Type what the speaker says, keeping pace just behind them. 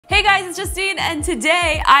Hey guys, it's Justine, and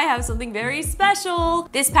today I have something very special.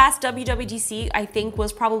 This past WWDC, I think,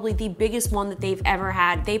 was probably the biggest one that they've ever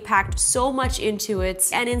had. They packed so much into it,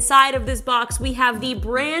 and inside of this box, we have the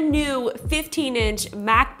brand new 15-inch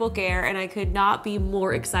MacBook Air, and I could not be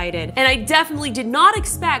more excited. And I definitely did not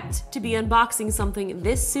expect to be unboxing something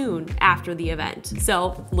this soon after the event.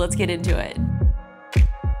 So let's get into it.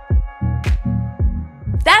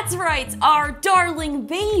 That's right, our darling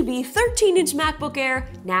baby 13-inch MacBook Air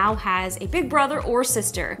now has a big brother or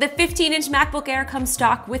sister. The 15-inch MacBook Air comes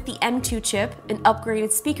stock with the M2 chip, an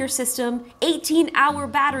upgraded speaker system, 18-hour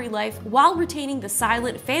battery life, while retaining the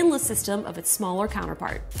silent fanless system of its smaller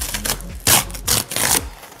counterpart.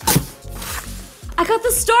 I got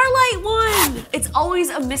the Starlight one! It's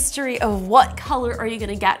always a mystery of what color are you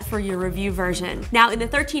gonna get for your review version. Now in the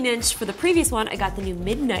 13-inch for the previous one, I got the new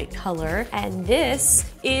Midnight color, and this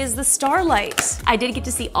is the Starlight. I did get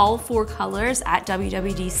to see all 4 colors at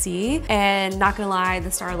WWDC, and not gonna lie,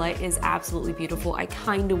 the Starlight is absolutely beautiful. I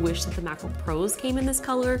kinda wish that the MacBook Pros came in this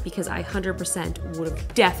color because I 100% would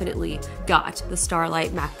have definitely got the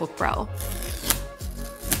Starlight MacBook Pro.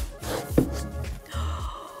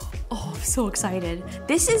 So excited.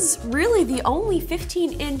 This is really the only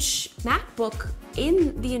 15-inch MacBook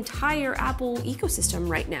in the entire Apple ecosystem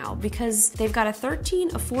right now because they've got a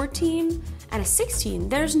 13, a 14, and a 16.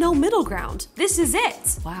 There's no middle ground. This is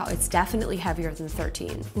it. Wow, it's definitely heavier than the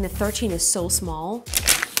 13. And the 13 is so small.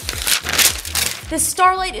 The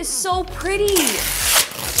Starlight is so pretty.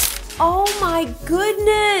 Oh my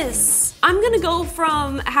goodness. I'm gonna go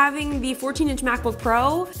from having the 14-inch MacBook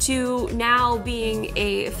Pro to now being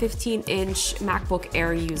a 15-inch MacBook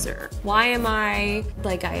Air user. Why am I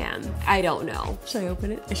like I am? I don't know. Should I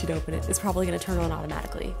open it? I should open it. It's probably gonna turn on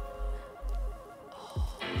automatically. Oh.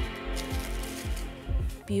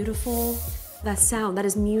 Beautiful. That sound, that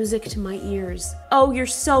is music to my ears. Oh, you're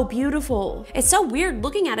so beautiful. It's so weird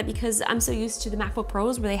looking at it because I'm so used to the MacBook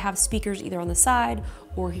Pros where they have speakers either on the side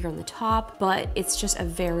or here on the top, but it's just a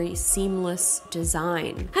very seamless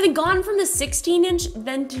design. Having gone from the 16-inch,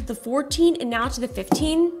 then to the 14, and now to the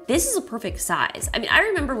 15, this is a perfect size. I mean, I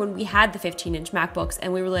remember when we had the 15-inch MacBooks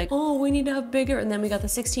and we were like, oh, we need to have bigger, and then we got the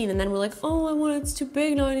 16, and then we're like, oh, it's too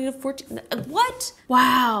big, now I need a 14. What?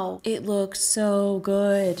 Wow, it looks so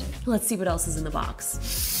good. Let's see what else is in the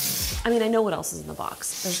box. I mean, I know what else is in the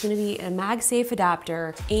box. There's gonna be a MagSafe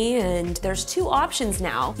adapter, and there's 2 options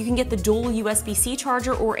now. You can get the dual USB-C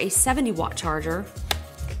charger or a 70-watt charger.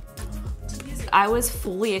 I was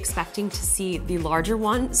fully expecting to see the larger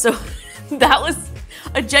one, so that was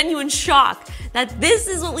a genuine shock that this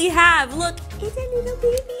is what we have. Look, it's a little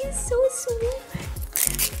baby, it's so sweet.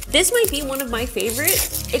 This might be one of my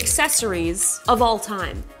favorite accessories of all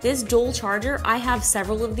time. This dual charger, I have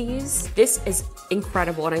several of these. This is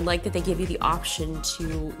incredible, and I like that they give you the option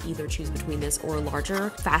to either choose between this or a larger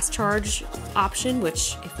fast charge option,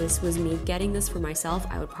 which if this was me getting this for myself,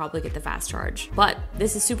 I would probably get the fast charge. But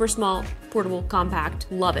this is super small, portable, compact,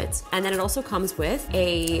 love it. And then it also comes with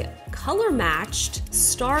a color-matched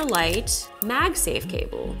Starlight MagSafe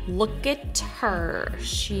cable. Look at her,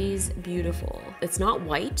 she's beautiful. It's not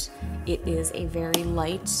white, it is a very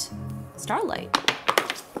light Starlight.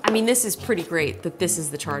 I mean, this is pretty great that this is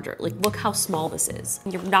the charger. Like, look how small this is.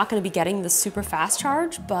 You're not gonna be getting the super fast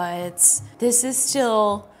charge, but this is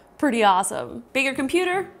still pretty awesome. Bigger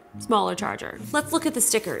computer, smaller charger. Let's look at the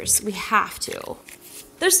stickers. We have to.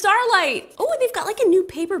 There's Starlight. Oh, they've got like a new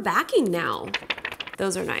paper backing now.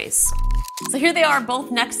 Those are nice. So here they are both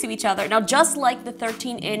next to each other. Now, just like the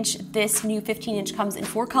 13-inch, this new 15-inch comes in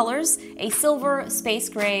 4 colors: a silver, space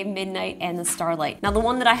gray, midnight, and the Starlight. Now, the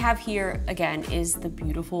one that I have here, again, is the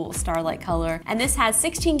beautiful Starlight color. And this has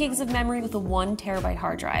 16 gigs of memory with a 1 terabyte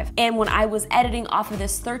hard drive. And when I was editing off of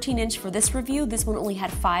this 13-inch for this review, this one only had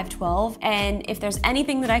 512. And if there's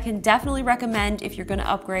anything that I can definitely recommend if you're gonna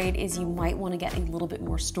upgrade is you might wanna get a little bit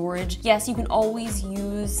more storage. Yes, you can always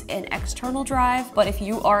use an external drive, but if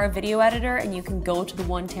you are a video editor and you can go to the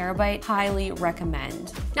 1 terabyte, highly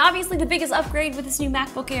recommend. Now, obviously the biggest upgrade with this new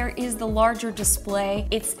MacBook Air is the larger display.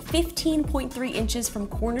 It's 15.3 inches from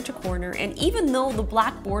corner to corner, and even though the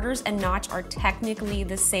black borders and notch are technically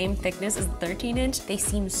the same thickness as the 13-inch, they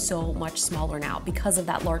seem so much smaller now because of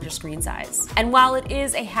that larger screen size. And while it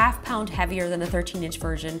is a ½ pound heavier than the 13-inch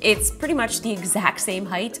version, it's pretty much the exact same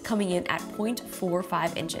height, coming in at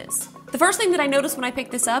 0.45 inches. The first thing that I noticed when I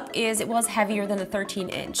picked this up is it was heavier than the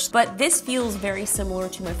 13-inch, but this feels very similar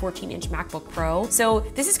to my 14-inch MacBook Pro. So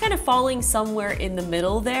this is kind of falling somewhere in the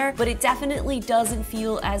middle there, but it definitely doesn't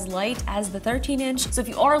feel as light as the 13-inch. So if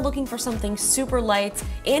you are looking for something super light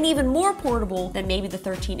and even more portable, then maybe the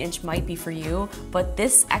 13-inch might be for you. But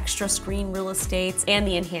this extra screen real estate and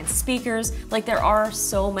the enhanced speakers, like there are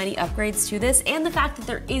so many upgrades to this, and the fact that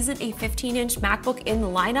there isn't a 15-inch MacBook in the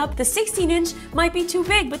lineup, the 16-inch might be too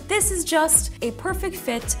big, but this is just a perfect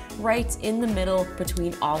fit right in the middle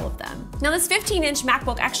between all of them. Now this 15-inch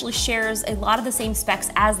MacBook actually shares a lot of the same specs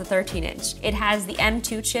as the 13-inch. It has the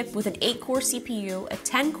M2 chip with an 8-core CPU, a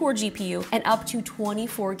 10-core GPU, and up to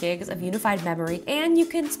 24 gigs of unified memory, and you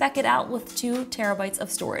can spec it out with 2 terabytes of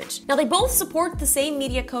storage. Now they both support the same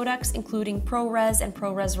media codecs, including ProRes and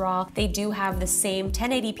ProRes RAW. They do have the same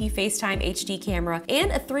 1080p FaceTime HD camera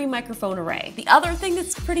and a 3 microphone array. The other thing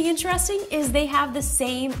that's pretty interesting is they have the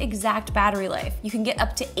same exact battery life. You can get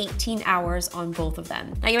up to 18 hours on both of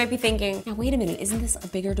them. Now you might be thinking, now wait a minute, isn't this a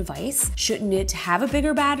bigger device? Shouldn't it have a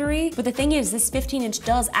bigger battery? But the thing is, this 15-inch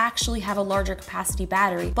does actually have a larger capacity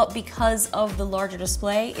battery, but because of the larger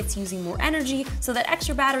display, it's using more energy, so that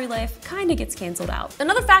extra battery life kind of gets canceled out.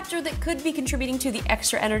 Another factor that could be contributing to the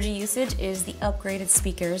extra energy usage is the upgraded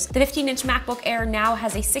speakers. The 15-inch MacBook Air now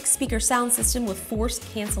has a 6-speaker sound system with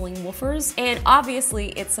force-canceling woofers, and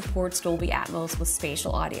obviously it supports Dolby Atmos with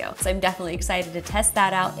spatial audio. So I'm definitely excited to test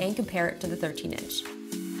that out and compare it to the 13-inch.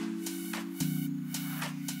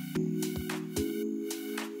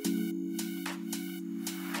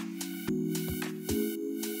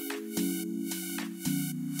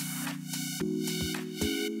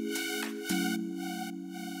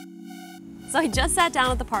 So I just sat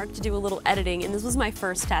down at the park to do a little editing, and this was my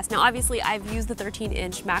first test. Now obviously I've used the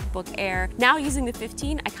 13-inch MacBook Air. Now using the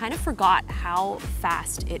 15, I kind of forgot how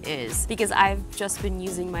fast it is because I've just been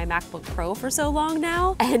using my MacBook Pro for so long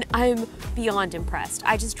now, and I'm beyond impressed.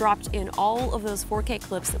 I just dropped in all of those 4K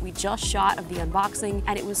clips that we just shot of the unboxing,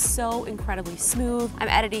 and it was so incredibly smooth. I'm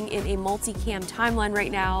editing in a multi-cam timeline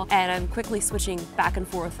right now, and I'm quickly switching back and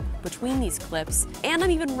forth between these clips, and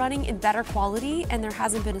I'm even running in better quality, and there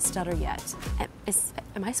hasn't been a stutter yet.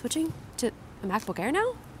 Am I switching to a MacBook Air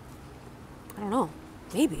now? I don't know,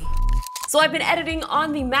 maybe. So I've been editing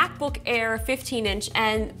on the MacBook Air 15-inch,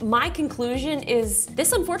 and my conclusion is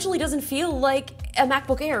this unfortunately doesn't feel like a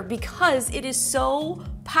MacBook Air because it is so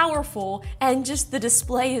powerful and just the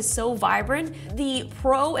display is so vibrant. The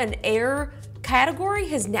Pro and Air category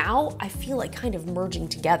has now, I feel like, kind of merging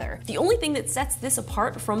together. The only thing that sets this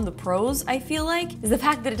apart from the Pros, I feel like, is the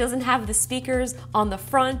fact that it doesn't have the speakers on the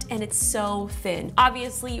front and it's so thin.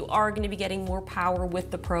 Obviously, you are going to be getting more power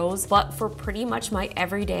with the Pros, but for pretty much my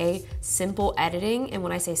everyday simple editing, and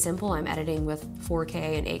when I say simple, I'm editing with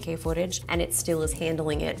 4K and 8K footage, and it still is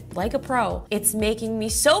handling it like a Pro. It's making me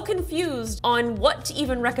so confused on what to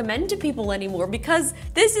even recommend to people anymore because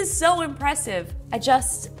this is so impressive. I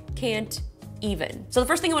just can't even. So the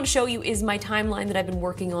first thing I want to show you is my timeline that I've been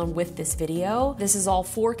working on with this video. This is all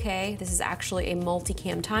 4K. This is actually a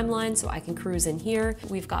multi-cam timeline, so I can cruise in here.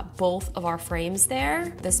 We've got both of our frames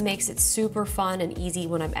there. This makes it super fun and easy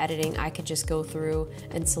when I'm editing. I could just go through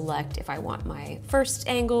and select if I want my first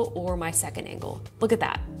angle or my second angle. Look at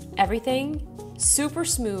that. Everything super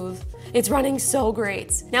smooth. It's running so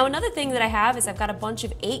great. Now another thing that I have is I've got a bunch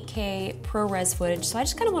of 8K ProRes footage, so I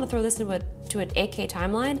just kind of want to throw this into an 8K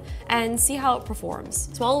timeline and see how it performs.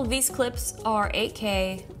 So all of these clips are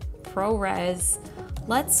 8K ProRes.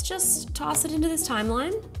 Let's just toss it into this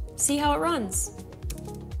timeline, see how it runs.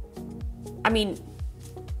 I mean,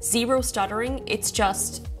 zero stuttering. It's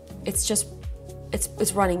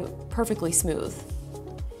running perfectly smooth.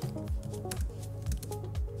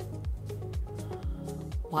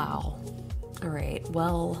 Wow. All right,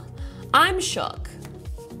 well, I'm shook.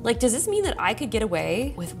 Like, does this mean that I could get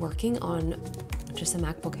away with working on just a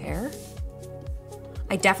MacBook Air?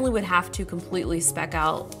 I definitely would have to completely spec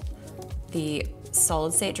out the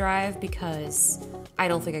solid state drive because I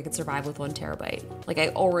don't think I could survive with 1 terabyte. Like, I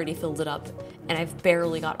already filled it up and I've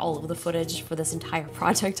barely got all of the footage for this entire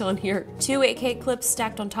project on here. 2 8K clips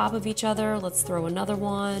stacked on top of each other. Let's throw another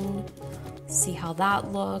one, see how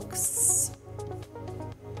that looks.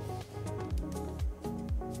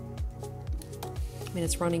 I mean,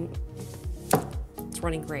 it's running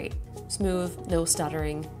great. Smooth, no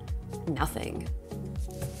stuttering, nothing.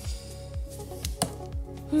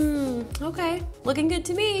 Okay, looking good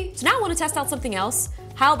to me. So now I want to test out something else.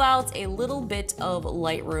 How about a little bit of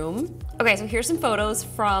Lightroom? Okay, so here's some photos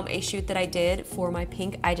from a shoot that I did for my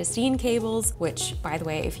pink iJustine cables, which, by the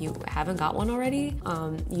way, if you haven't got one already,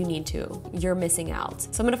 you need to. You're missing out.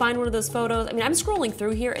 So I'm gonna find one of those photos. I mean, I'm scrolling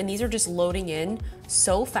through here and these are just loading in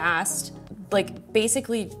so fast, like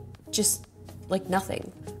basically just like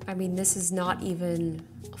nothing. I mean, this is not even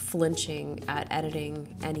flinching at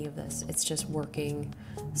editing any of this. It's just working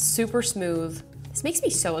super smooth. This makes me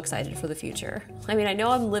so excited for the future. I mean, I know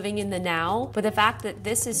I'm living in the now, but the fact that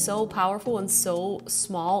this is so powerful and so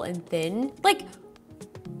small and thin, like,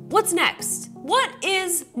 what's next? What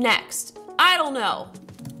is next? I don't know.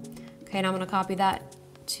 Okay, now I'm gonna copy that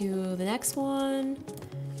to the next one.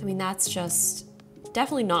 I mean, that's just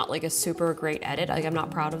definitely not like a super great edit. Like, I'm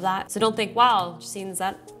not proud of that. So don't think, wow, Justine, is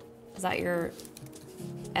that your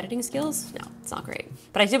editing skills? No, it's not great.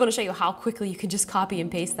 But I did want to show you how quickly you can just copy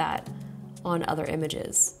and paste that on other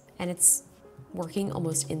images, and it's working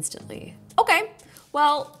almost instantly. Okay,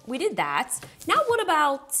 well, we did that. Now what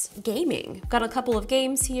about gaming? Got a couple of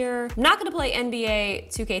games here. I'm not gonna play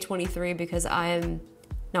NBA 2K23 because I'm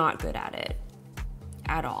not good at it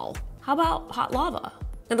at all. How about Hot Lava?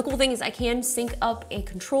 Now the cool thing is I can sync up a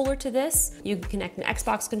controller to this. You can connect an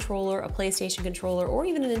Xbox controller, a PlayStation controller, or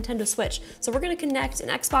even a Nintendo Switch. So we're gonna connect an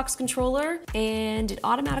Xbox controller and it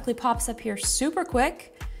automatically pops up here super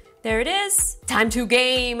quick. There it is. Time to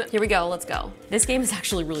game. Here we go, let's go. This game is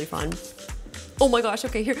actually really fun. Oh my gosh,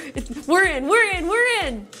 okay, here, we're in.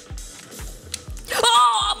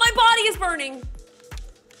 Oh, my body is burning.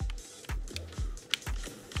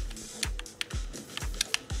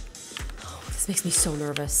 Oh, this makes me so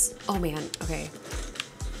nervous. Oh man, okay.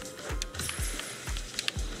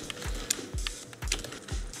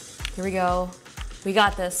 Here we go. We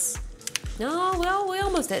got this. No, well, we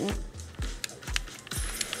almost didn't.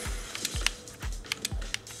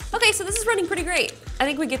 Okay, so this is running pretty great. I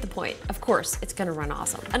think we get the point. Of course, it's gonna run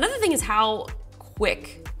awesome. Another thing is how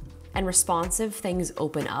quick and responsive things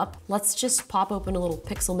open up. Let's just pop open a little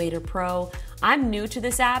Pixelmator Pro. I'm new to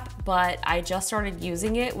this app, but I just started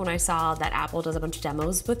using it when I saw that Apple does a bunch of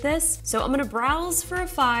demos with this. So I'm gonna browse for a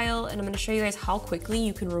file and I'm gonna show you guys how quickly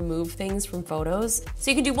you can remove things from photos.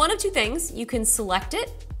 So you can do one of two things. You can select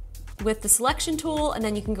it with the selection tool, and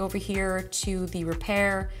then you can go over here to the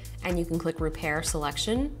repair and you can click repair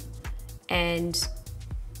selection, and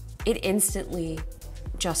it instantly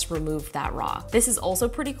just removed that rock. This is also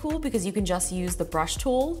pretty cool because you can just use the brush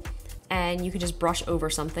tool and you can just brush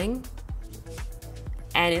over something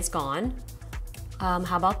and it's gone.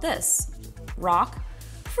 How about this? Rock,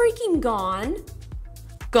 freaking gone.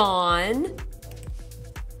 Gone.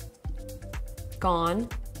 Gone,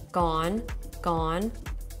 gone, gone.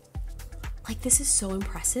 Like, this is so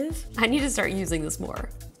impressive. I need to start using this more.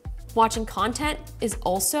 Watching content is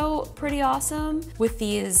also pretty awesome with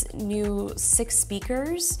these new 6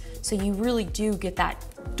 speakers. So you really do get that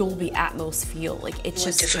Dolby Atmos feel. Like, it's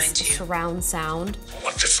just this surround sound.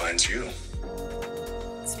 What defines you?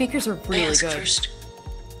 Speakers are really good. First.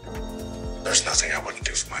 There's nothing I wouldn't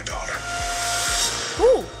do for my daughter.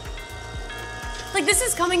 Ooh. Like, this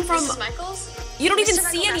is coming from, Mrs. Michaels? you don't even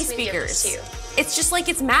see any speakers. It's just like,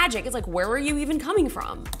 it's magic. It's like, where are you even coming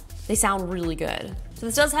from? They sound really good. So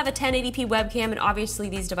this does have a 1080p webcam, and obviously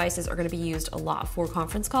these devices are gonna be used a lot for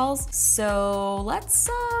conference calls. So let's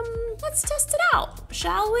test it out,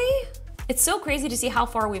 shall we? It's so crazy to see how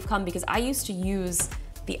far we've come because I used to use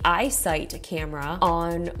the iSight camera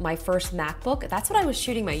on my first MacBook. That's what I was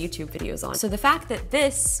shooting my YouTube videos on. So the fact that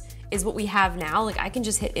this is what we have now, like, I can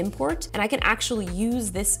just hit import and I can actually use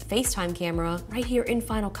this FaceTime camera right here in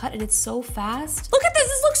Final Cut, and it's so fast. Look at this,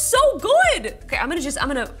 this looks so good. Okay, I'm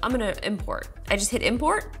gonna import. I just hit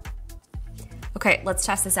import. Okay, let's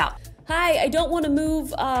test this out. Hi, I don't wanna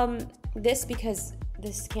move this because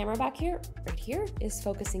this camera back here, right here, is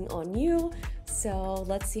focusing on you. So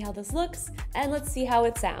let's see how this looks and let's see how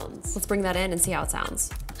it sounds. Let's bring that in and see how it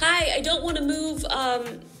sounds. Hi, I don't wanna move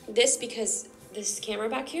this because this camera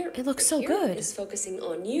back here, it looks so good, is focusing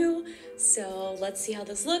on you. So let's see how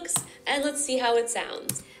this looks and let's see how it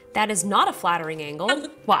sounds. That is not a flattering angle.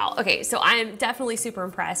 Wow, okay, so I'm definitely super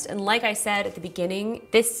impressed. And like I said at the beginning,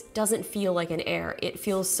 this doesn't feel like an Air. It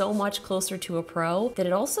feels so much closer to a Pro that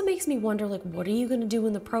it also makes me wonder, like, what are you gonna do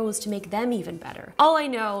in the Pros to make them even better? All I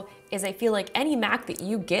know is I feel like any Mac that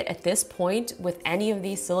you get at this point with any of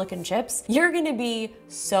these silicon chips, you're gonna be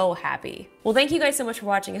so happy. Well, thank you guys so much for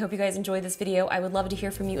watching. I hope you guys enjoyed this video. I would love to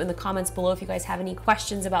hear from you in the comments below if you guys have any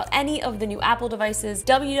questions about any of the new Apple devices,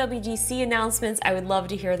 WWDC announcements. I would love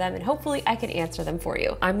to hear them and hopefully I can answer them for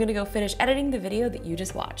you. I'm gonna go finish editing the video that you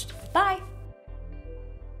just watched. Bye.